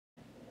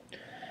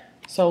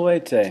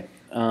Salute.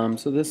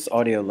 So this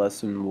audio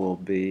lesson will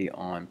be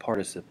on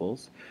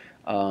participles.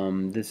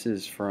 This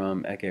is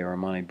from Ecce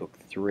Romani, Book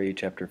 3,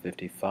 Chapter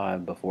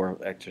 55, before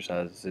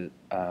exercises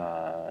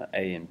A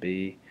and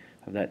B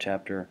of that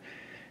chapter.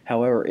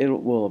 However, it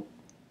will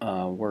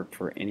work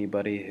for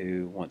anybody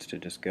who wants to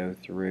just go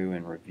through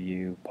and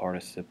review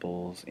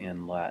participles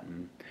in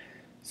Latin.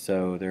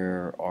 So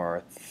there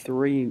are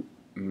three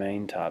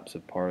main types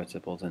of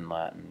participles in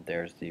Latin.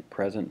 There's the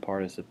present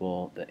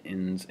participle that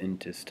ends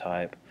intus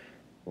type,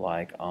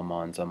 like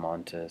amans,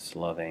 amantis,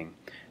 loving.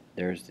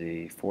 There's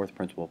the fourth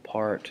principal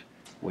part,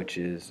 which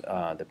is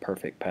the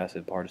perfect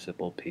passive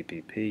participle,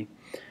 PPP.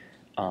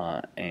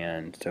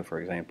 And so,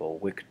 for example,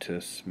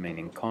 victus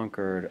meaning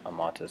conquered,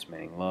 amatus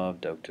meaning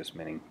loved, doctus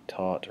meaning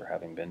taught or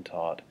having been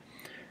taught.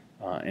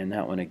 And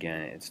that one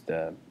again,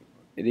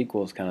 it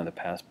equals kind of the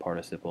past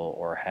participle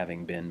or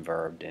having been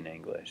verbed in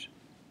English.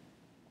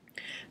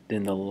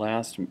 Then the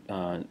last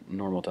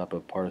normal type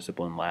of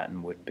participle in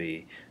Latin would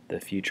be the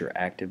future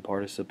active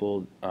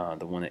participle,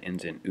 the one that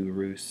ends in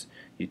urus.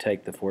 You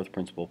take the fourth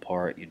principal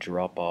part, you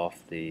drop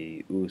off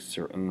the us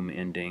or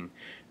ending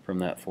from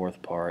that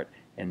fourth part,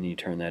 and you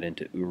turn that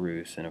into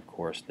urus, and of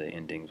course the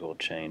endings will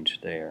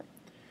change there.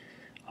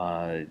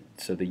 So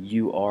the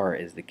UR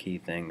is the key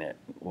thing that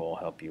will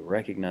help you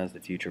recognize the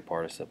future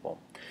participle.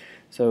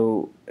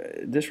 So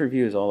this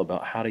review is all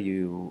about how do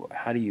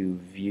you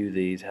view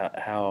these,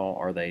 how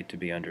are they to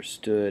be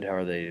understood, how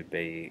are they to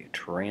be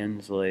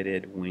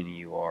translated when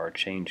you are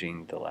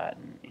changing the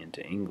Latin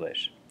into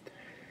English.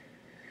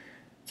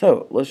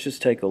 So let's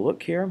just take a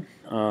look here.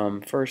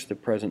 First, the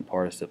present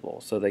participle.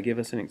 So they give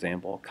us an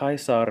example.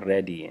 Caesar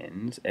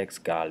rediens ex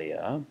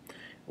Gallia,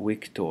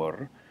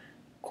 victor,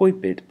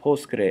 cuipit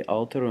postcre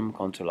alterum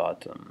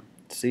consulatum.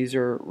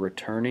 Caesar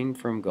returning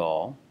from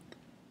Gaul,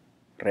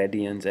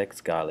 rediens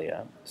ex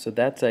Gallia. So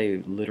that's a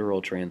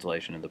literal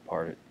translation of the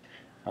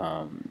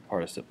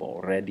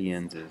participle.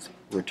 Rediens is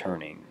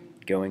returning,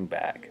 going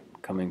back,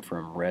 coming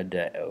from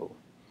redeo.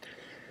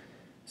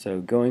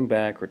 So going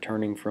back,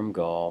 returning from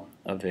Gaul,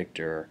 a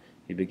victor,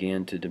 he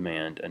began to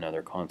demand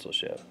another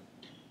consulship.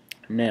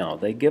 Now,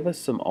 they give us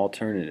some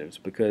alternatives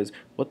because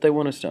what they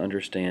want us to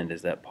understand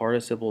is that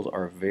participles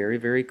are very,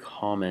 very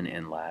common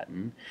in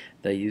Latin.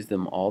 They use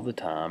them all the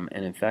time,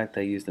 and in fact,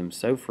 they use them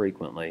so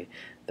frequently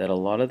that a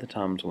lot of the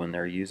times when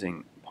they're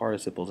using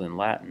participles in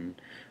Latin,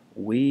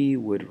 we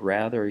would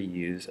rather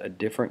use a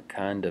different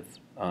kind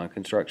of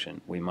construction.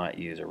 We might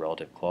use a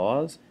relative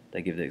clause.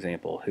 They give the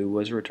example, who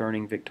was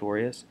returning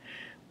victorious.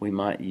 We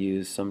might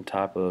use some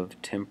type of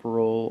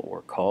temporal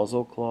or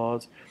causal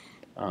clause.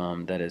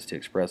 That is to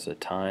express a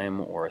time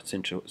or a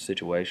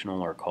situational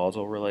or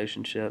causal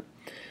relationship.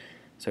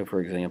 So for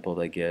example,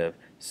 they give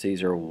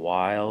Caesar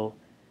while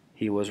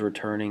he was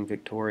returning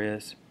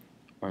victorious,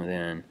 or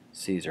then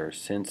Caesar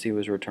since he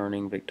was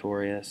returning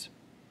victorious.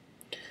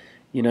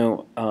 You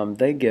know,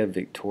 they give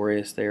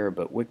victorious there,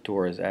 but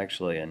victor is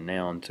actually a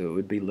noun, so it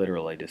would be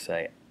literally to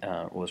say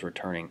was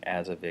returning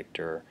as a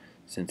victor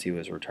since he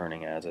was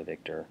returning as a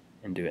victor,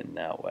 and do it in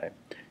that way,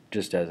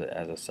 just as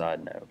a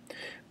side note.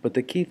 But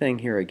the key thing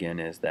here again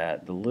is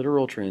that the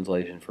literal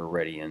translation for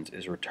rediens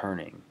is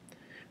returning,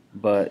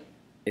 but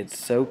it's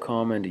so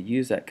common to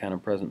use that kind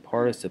of present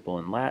participle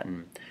in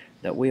Latin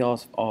that we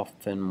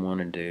often want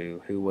to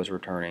do who was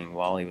returning,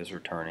 while he was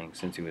returning,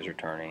 since he was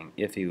returning,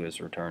 if he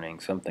was returning,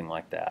 something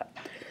like that.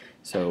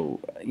 So,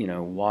 you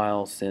know,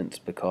 while, since,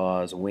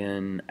 because,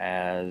 when,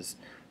 as,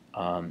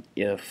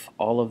 if,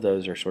 all of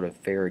those are sort of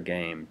fair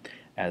game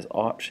as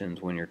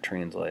options when you're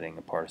translating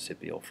a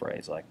participial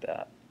phrase like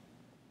that.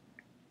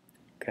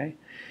 Okay.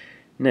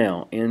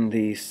 Now, in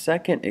the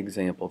second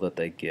example that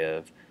they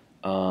give,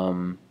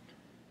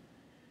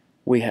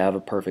 we have a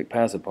perfect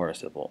passive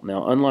participle.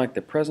 Now, unlike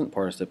the present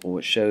participle,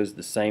 which shows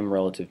the same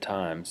relative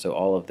time, so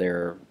all of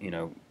their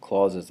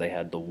clauses, they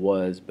had the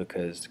was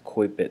because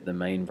cuipit, the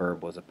main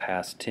verb, was a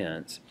past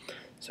tense.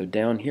 So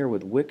down here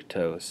with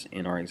victos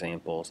in our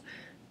examples,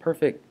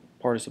 perfect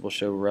participles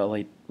show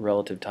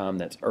relative time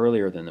that's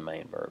earlier than the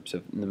main verb.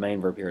 So the main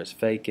verb here is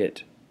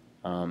fecit,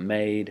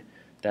 made.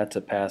 That's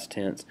a past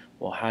tense.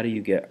 Well, how do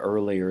you get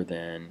earlier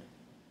than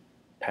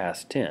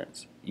past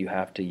tense? You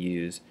have to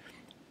use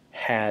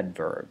had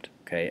verbed.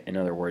 Okay, in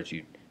other words,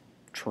 you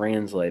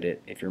translate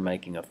it if you're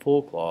making a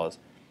full clause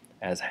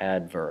as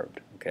had verbed.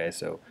 Okay,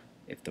 so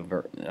if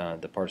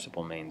the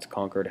participle means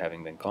conquered,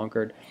 having been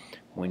conquered,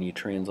 when you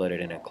translate it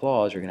in a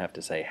clause, you're going to have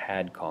to say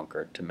had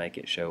conquered to make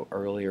it show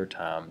earlier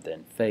time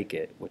than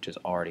fecit, which is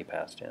already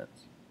past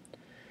tense.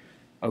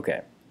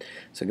 Okay,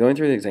 so going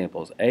through the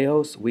examples,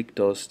 eos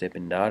victos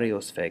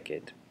stipendarios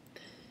fecit.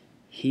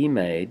 He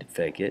made,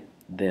 fecit,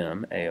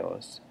 them,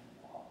 eos,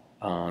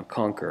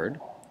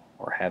 conquered,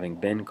 or having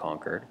been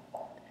conquered.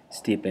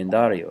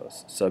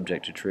 Stipendarios,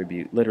 subject to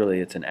tribute. Literally,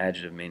 it's an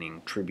adjective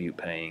meaning tribute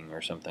paying or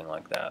something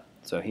like that.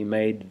 So he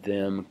made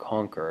them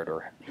conquered,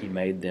 or he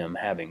made them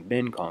having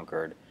been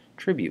conquered,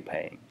 tribute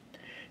paying.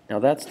 Now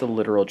that's the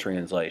literal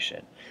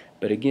translation.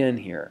 But again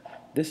here,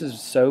 this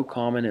is so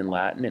common in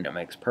Latin and it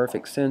makes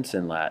perfect sense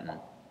in Latin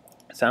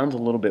sounds a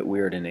little bit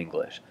weird in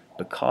English.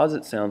 Because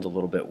it sounds a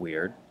little bit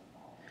weird,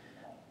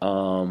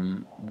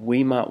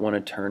 we might want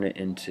to turn it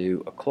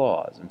into a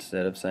clause.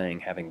 Instead of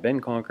saying having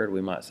been conquered,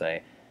 we might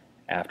say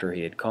after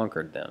he had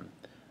conquered them,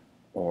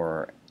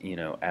 or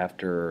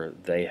after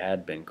they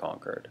had been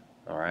conquered.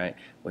 All right,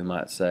 we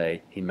might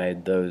say he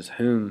made those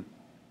whom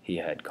he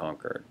had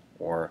conquered,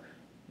 or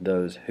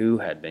those who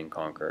had been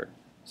conquered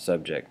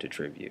subject to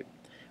tribute.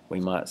 We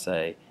might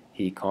say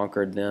he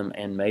conquered them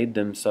and made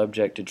them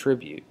subject to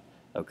tribute.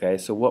 Okay,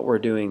 so what we're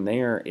doing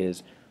there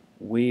is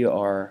we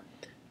are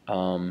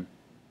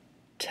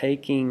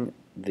taking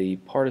the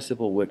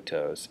participle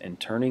wiktos and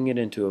turning it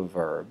into a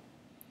verb,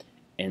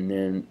 and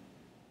then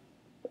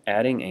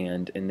adding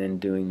and then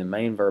doing the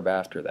main verb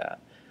after that.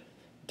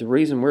 The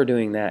reason we're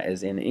doing that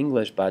is in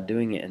English, by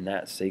doing it in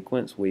that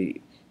sequence,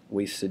 we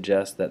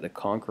suggest that the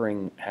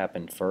conquering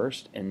happened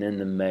first and then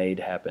the made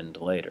happened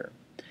later,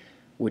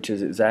 which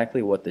is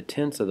exactly what the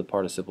tense of the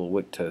participle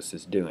wiktos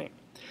is doing.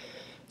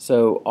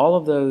 So all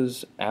of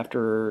those,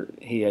 after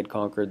he had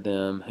conquered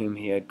them, whom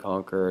he had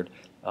conquered,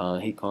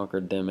 he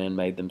conquered them and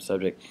made them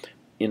subject.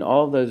 In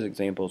all of those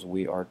examples,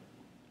 we're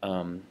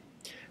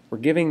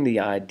giving the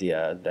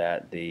idea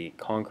that the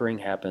conquering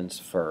happens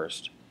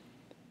first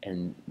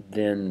and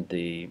then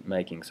the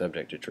making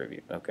subject to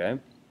tribute. Okay?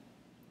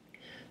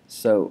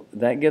 So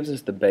that gives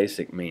us the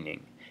basic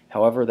meaning.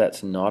 However,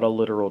 that's not a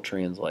literal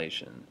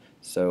translation.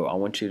 So I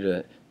want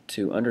you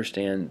to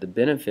understand the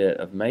benefit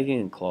of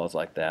making a clause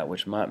like that,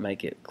 which might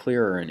make it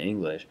clearer in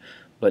English,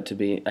 but to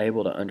be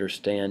able to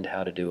understand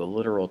how to do a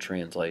literal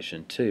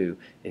translation too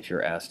if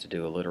you're asked to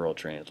do a literal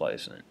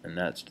translation. And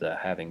that's the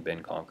having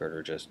been conquered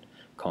or just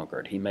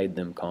conquered. He made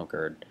them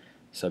conquered,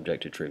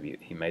 subject to tribute.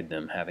 He made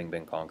them having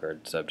been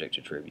conquered, subject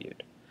to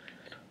tribute.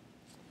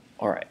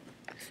 Alright,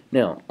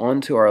 now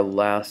on to our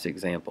last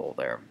example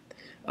there.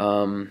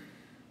 Oh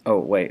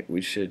wait,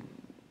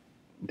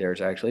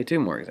 there's actually two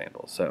more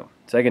examples, so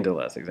second to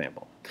last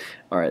example.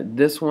 Alright,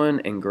 this one,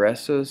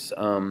 ingressos,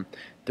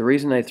 the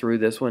reason they threw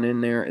this one in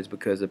there is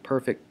because the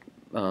perfect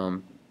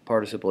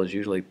participle is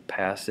usually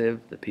passive,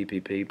 the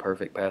PPP,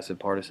 perfect passive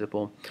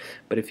participle.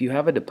 But if you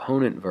have a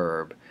deponent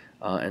verb,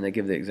 and they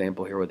give the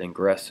example here with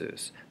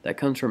ingressus, that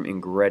comes from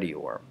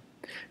ingredior.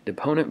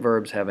 Deponent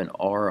verbs have an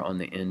R on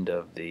the end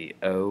of the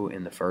O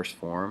in the first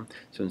form,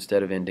 so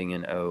instead of ending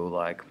in O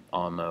like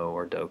amo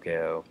or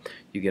dokeo,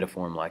 you get a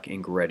form like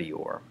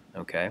ingredior.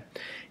 Okay?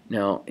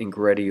 Now,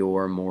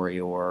 ingredior,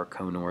 morior,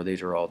 conor,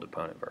 these are all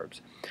deponent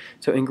verbs.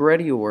 So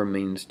ingredior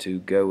means to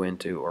go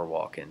into or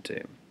walk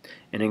into.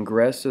 And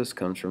ingressus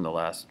comes from the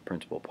last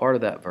principal part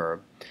of that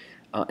verb,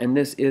 and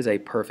this is a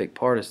perfect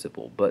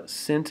participle, but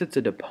since it's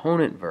a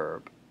deponent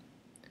verb,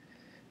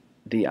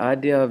 the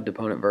idea of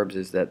deponent verbs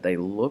is that they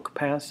look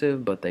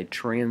passive, but they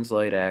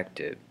translate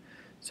active.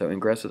 So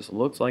ingressus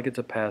looks like it's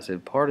a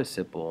passive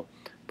participle,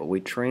 but we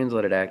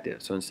translate it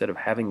active. So instead of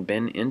having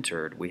been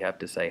entered, we have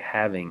to say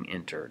having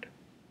entered.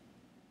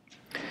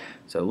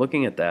 So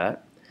looking at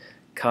that,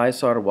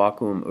 Caesar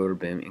vacuum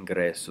urbem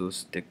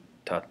ingressus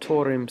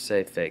dictatorem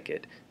se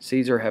fecit.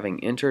 Caesar,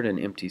 having entered an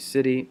empty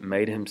city,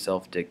 made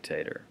himself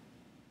dictator.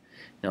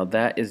 Now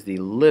that is the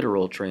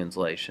literal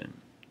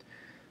translation.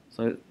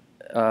 So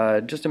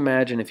just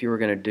imagine if you were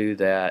going to do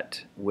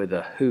that with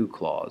a who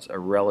clause, a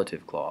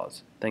relative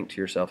clause. Think to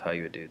yourself how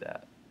you would do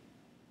that.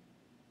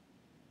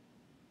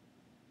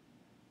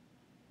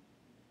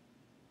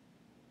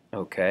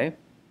 Okay.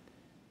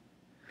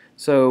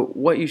 So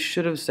what you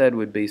should have said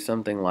would be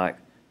something like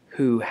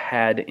who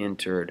had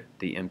entered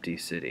the empty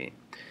city.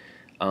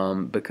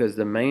 Because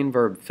the main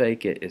verb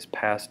fake it is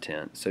past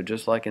tense, so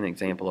just like an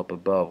example up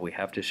above, we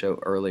have to show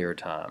earlier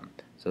time.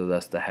 So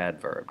that's the had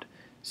verb.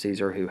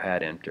 Caesar who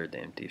had entered the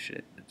empty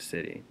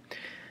city.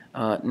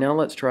 Now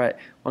let's try it.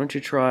 Why don't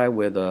you try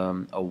with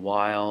a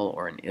while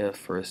or an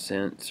if or a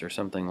since or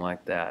something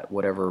like that,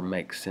 whatever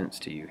makes sense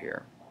to you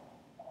here.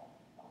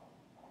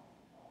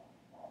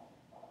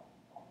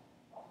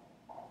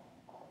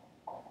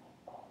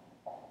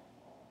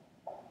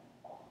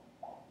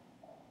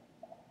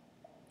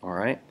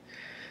 Alright,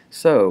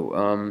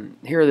 so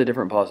here are the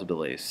different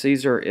possibilities.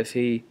 Caesar, if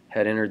he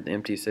had entered the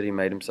empty city,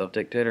 made himself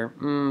dictator.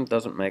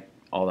 Doesn't make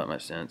all that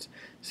much sense.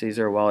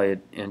 Caesar, while he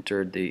had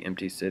entered the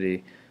empty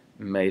city,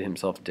 made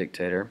himself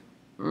dictator.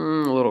 A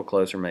little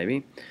closer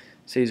maybe.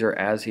 Caesar,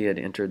 as he had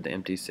entered the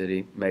empty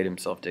city, made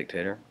himself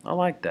dictator. I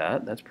like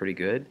that. That's pretty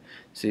good.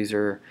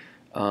 Caesar,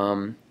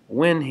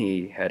 when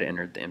he had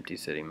entered the empty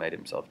city, made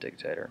himself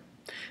dictator.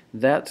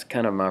 That's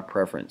kind of my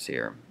preference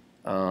here.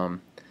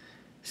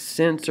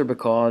 Since or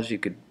because you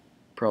could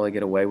probably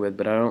get away with,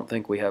 but I don't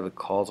think we have a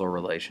causal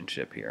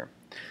relationship here.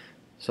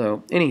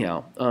 So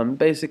anyhow,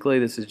 basically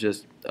this is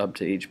just up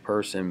to each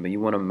person, but you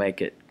want to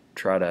make it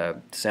try to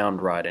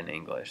sound right in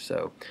English.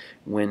 So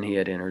when he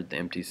had entered the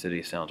empty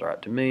city sounds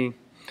right to me,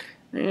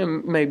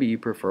 and maybe you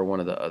prefer one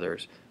of the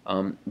others,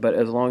 but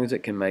as long as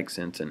it can make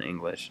sense in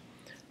English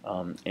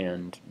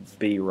and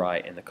be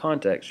right in the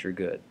context, you're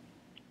good.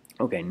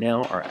 Okay,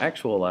 now our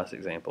actual last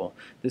example.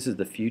 This is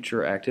the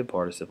future active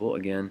participle.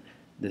 Again,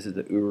 This is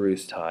the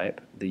urus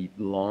type. The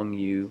long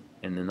U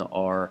and then the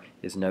R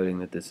is noting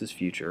that this is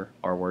future.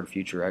 Our word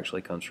future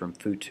actually comes from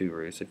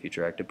futurus, a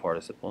future active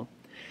participle.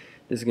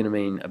 This is going to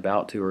mean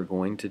about to or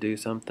going to do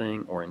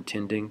something or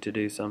intending to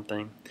do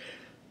something.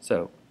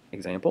 So,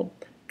 example,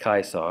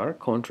 Caesar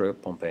contra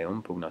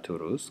Pompeium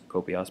pugnaturus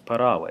copias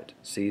paravit.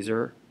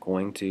 Caesar,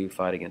 going to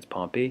fight against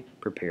Pompey,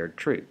 prepared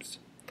troops.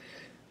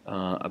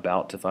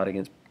 About to fight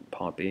against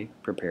Pompey,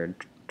 prepared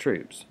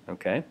troops.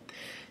 Okay?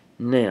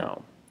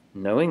 Now,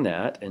 knowing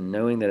that, and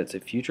knowing that it's a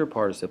future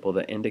participle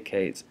that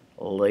indicates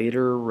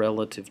later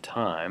relative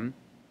time,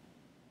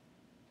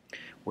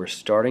 we're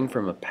starting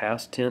from a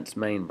past tense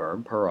main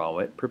verb,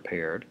 paravit,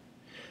 prepared.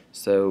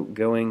 So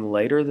going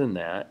later than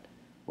that,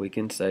 we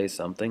can say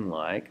something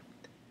like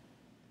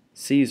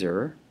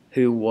Caesar,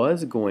 who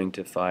was going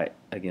to fight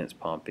against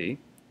Pompey,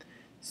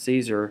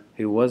 Caesar,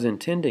 who was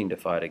intending to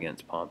fight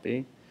against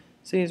Pompey,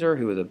 Caesar,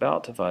 who was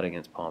about to fight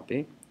against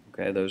Pompey.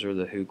 Okay, those are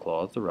the who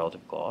clause, the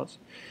relative clause.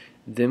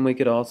 Then we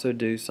could also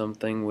do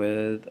something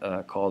with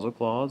a causal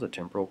clause, a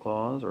temporal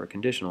clause, or a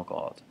conditional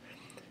clause.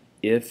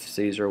 If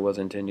Caesar was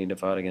intending to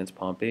fight against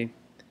Pompey,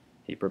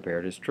 he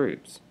prepared his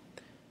troops.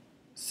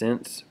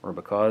 Since or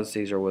because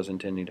Caesar was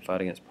intending to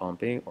fight against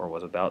Pompey or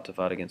was about to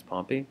fight against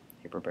Pompey,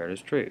 he prepared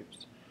his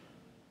troops.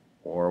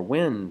 Or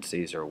when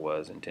Caesar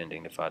was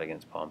intending to fight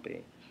against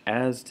Pompey,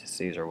 as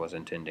Caesar was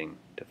intending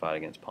to fight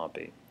against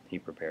Pompey, he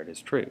prepared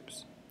his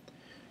troops.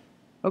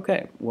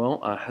 Okay, well,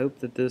 I hope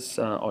that this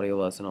audio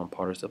lesson on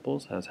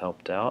participles has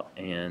helped out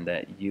and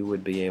that you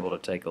would be able to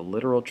take a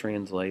literal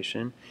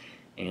translation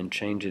and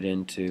change it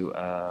into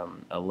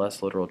a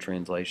less literal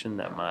translation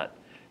that might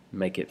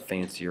make it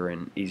fancier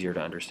and easier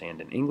to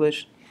understand in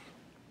English.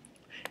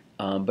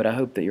 But I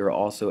hope that you're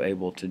also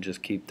able to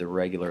just keep the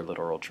regular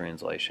literal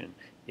translation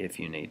if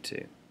you need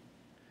to.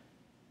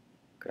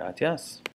 Gracias.